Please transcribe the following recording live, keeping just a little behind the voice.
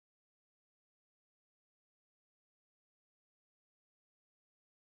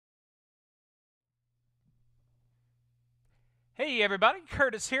Hey everybody,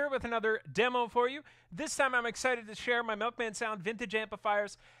 Curtis here with another demo for you. This time I'm excited to share my Milkman Sound Vintage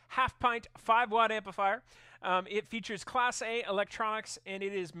Amplifier's half-pint 5-watt amplifier. It features Class A electronics and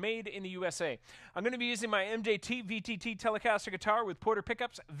it is made in the USA. I'm going to be using my MJT VTT Telecaster guitar with Porter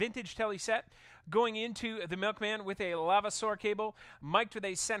pickups, vintage tele set, going into the Milkman with a Lavasaur cable, mic'd with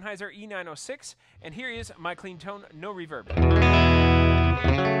a Sennheiser E906, and here is my clean tone, no reverb.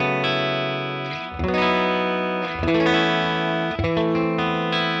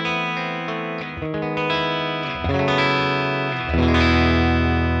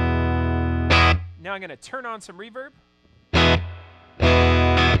 Now I'm going to turn on some reverb.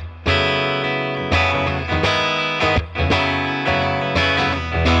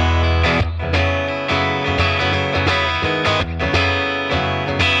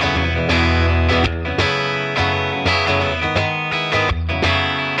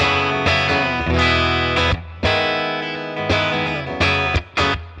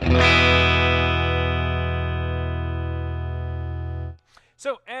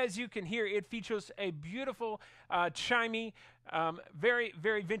 So as you can hear, it features a beautiful, chimey, very,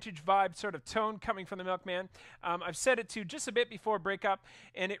 very vintage vibe sort of tone coming from the Milkman. I've set it to just a bit before breakup,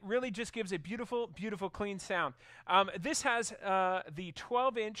 and it really just gives a beautiful, beautiful, clean sound. This has the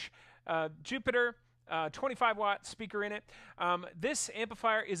 12-inch Jupiter 25-watt speaker in it. This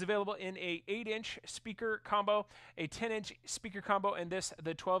amplifier is available in a 8-inch speaker combo, a 10-inch speaker combo, and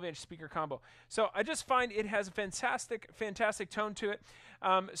the 12-inch speaker combo. So I just find it has a fantastic, fantastic tone to it.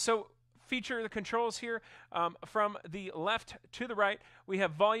 So feature the controls here from the left to the right. We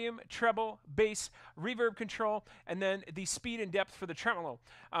have volume, treble, bass, reverb control, and then the speed and depth for the tremolo.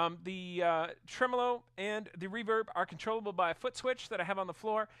 The tremolo and the reverb are controllable by a foot switch that I have on the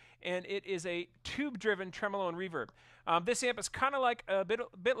floor, and it is a tube-driven tremolo and reverb. This amp is kind of like a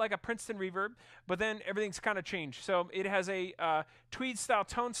bit like a Princeton Reverb, but then everything's kind of changed. So it has a Tweed-style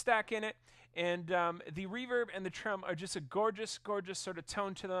tone stack in it, and the reverb and the trem are just a gorgeous, gorgeous sort of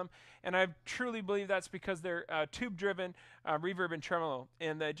tone to them. And I truly believe that's because they're tube-driven reverb and tremolo,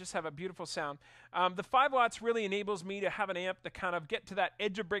 and they just have a beautiful sound. The 5 watts really enables me to have an amp to kind of get to that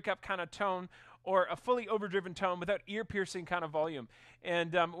edge of breakup kind of tone, or a fully overdriven tone without ear-piercing kind of volume.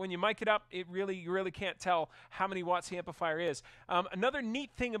 And when you mic it up, you really can't tell how many watts the amplifier is. Another neat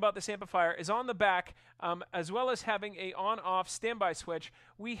thing about this amplifier is on the back, as well as having a on-off standby switch,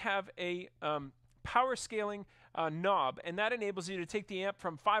 we have a power scaling knob, and that enables you to take the amp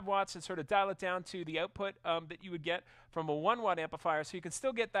from 5 watts and sort of dial it down to the output that you would get from a 1-watt amplifier, so you can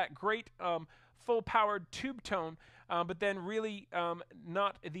still get that great full-powered tube tone, but then really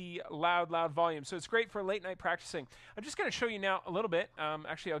not the loud volume. So it's great for late night practicing. I'm just going to show you now a little bit.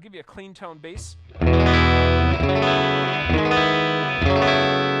 Actually, I'll give you a clean tone bass.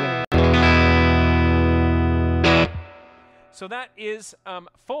 So that is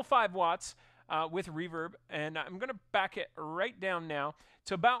full 5 watts with reverb, and I'm going to back it right down now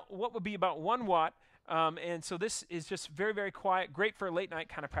to about what would be about 1 watt. And so this is just very, very quiet, great for late night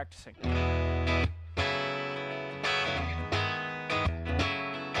kind of practicing.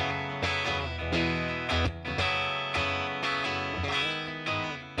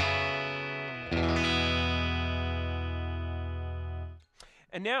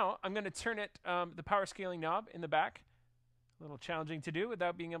 And now I'm going to turn it, the power scaling knob in the back. A little challenging to do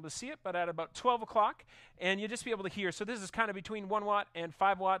without being able to see it, but at about 12 o'clock, and you'll just be able to hear. So this is kind of between 1 watt and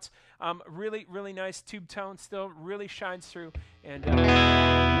 5 watts. Really, really nice tube tone, still really shines through. And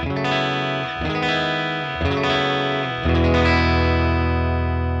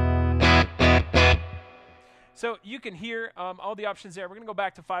so you can hear all the options there. We're going to go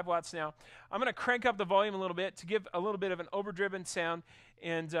back to 5 watts now. I'm going to crank up the volume a little bit to give a little bit of an overdriven sound,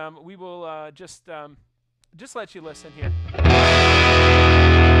 and we will just let you listen here.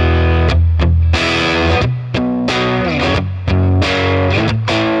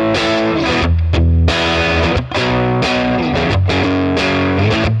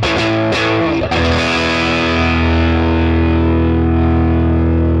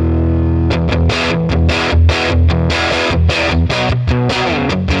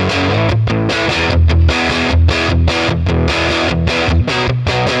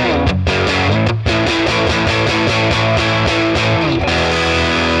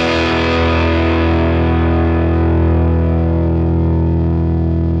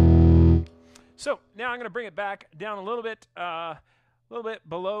 Now I'm going to bring it back down a little bit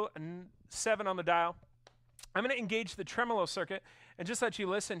below 7 on the dial. I'm going to engage the tremolo circuit and just let you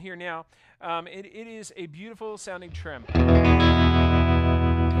listen here now. It is a beautiful sounding trem.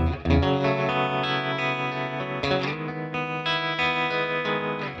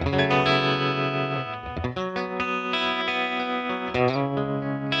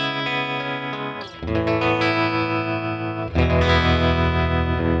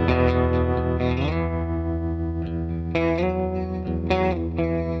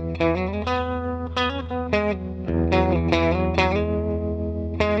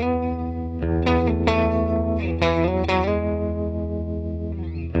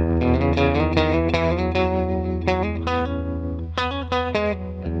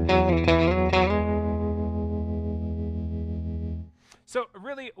 So a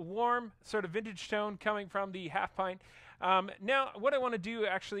really warm sort of vintage tone coming from the half pint. Now what I want to do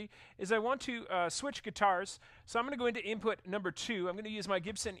actually is I want to switch guitars. So I'm going to go into input number 2. I'm going to use my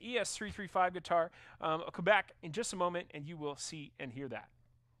Gibson ES335 guitar. I'll come back in just a moment and you will see and hear that.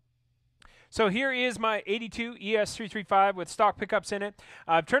 So here is my 82 ES335 with stock pickups in it.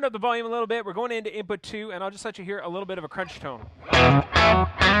 I've turned up the volume a little bit. We're going into input 2 and I'll just let you hear a little bit of a crunch tone.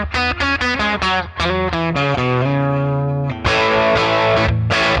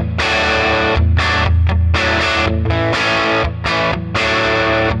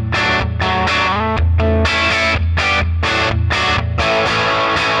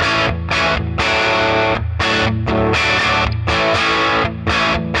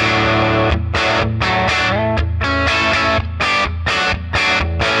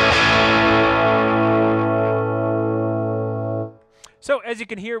 So as you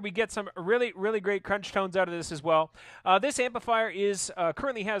can hear, we get some really, really great crunch tones out of this as well. This amplifier is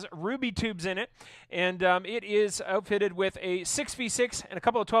currently has Ruby tubes in it, and it is outfitted with a 6V6 and a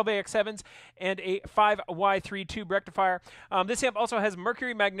couple of 12AX7s and a 5Y3 tube rectifier. This amp also has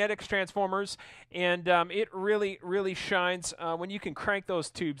Mercury magnetics transformers, and it really, really shines when you can crank those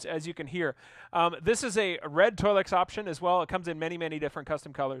tubes, as you can hear. This is a red Toilex option as well. It comes in many, many different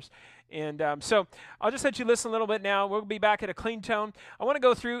custom colors. And so I'll just let you listen a little bit now. We'll be back at a clean tone. I want to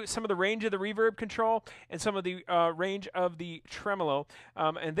go through some of the range of the reverb control and some of the range of the tremolo.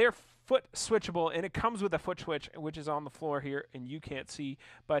 And they're foot switchable, and it comes with a foot switch, which is on the floor here, and you can't see.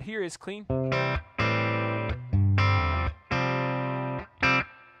 But here is clean.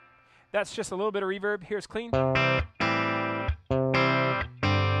 That's just a little bit of reverb. Here's clean.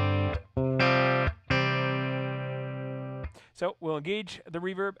 So we'll engage the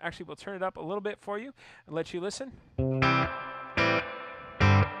reverb. Actually, we'll turn it up a little bit for you and let you listen.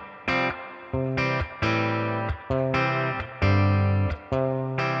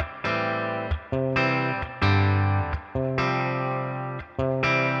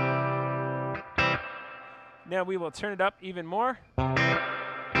 Now we will turn it up even more.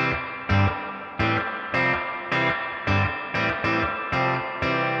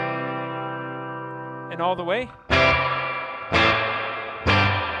 And all the way.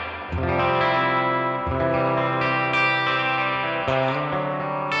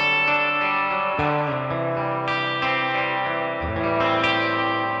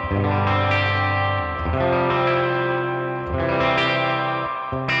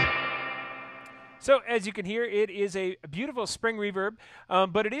 So as you can hear, it is a beautiful spring reverb,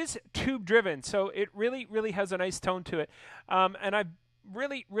 but it is tube driven, so it really, really has a nice tone to it. And I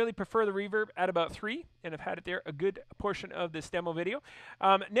really, really prefer the reverb at about 3, and I've had it there a good portion of this demo video.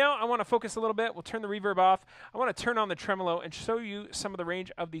 Now I want to focus a little bit. We'll turn the reverb off. I want to turn on the tremolo and show you some of the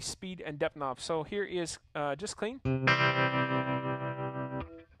range of the speed and depth knobs. So here is just clean.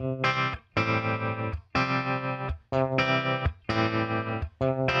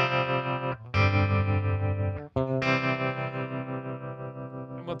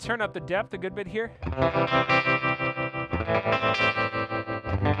 We'll turn up the depth a good bit here.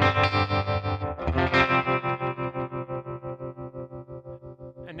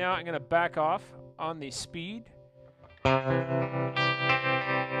 And now I'm going to back off on the speed.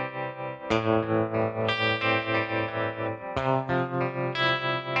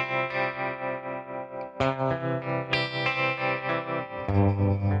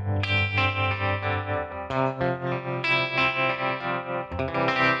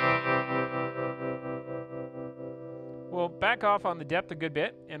 We'll back off on the depth a good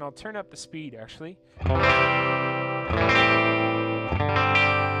bit, and I'll turn up the speed actually.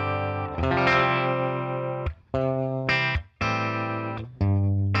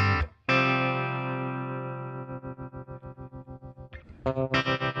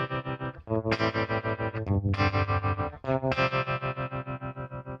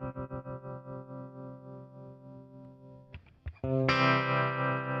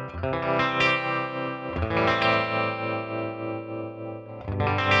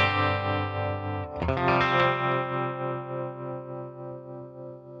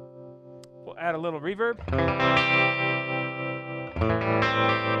 We'll add a little reverb.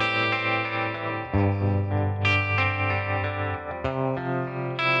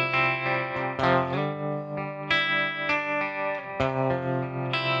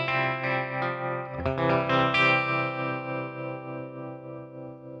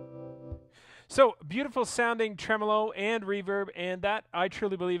 So beautiful sounding tremolo and reverb, and that I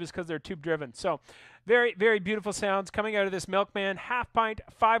truly believe is because they're tube driven. So very, very beautiful sounds coming out of this Milkman half pint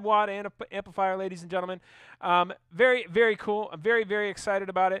 5-watt amplifier, ladies and gentlemen. Very, very cool. I'm very, very excited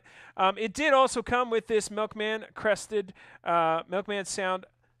about it. It did also come with this Milkman crested Milkman sound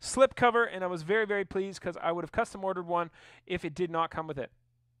slip cover, and I was very, very pleased because I would have custom ordered one if it did not come with it.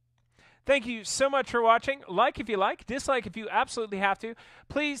 Thank you so much for watching. Like if you like, dislike if you absolutely have to.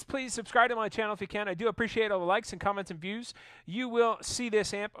 Please, please subscribe to my channel if you can. I do appreciate all the likes and comments and views. You will see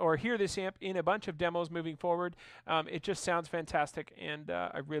this amp or hear this amp in a bunch of demos moving forward. It just sounds fantastic, and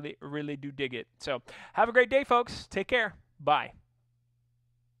I really, really do dig it. So have a great day, folks. Take care. Bye.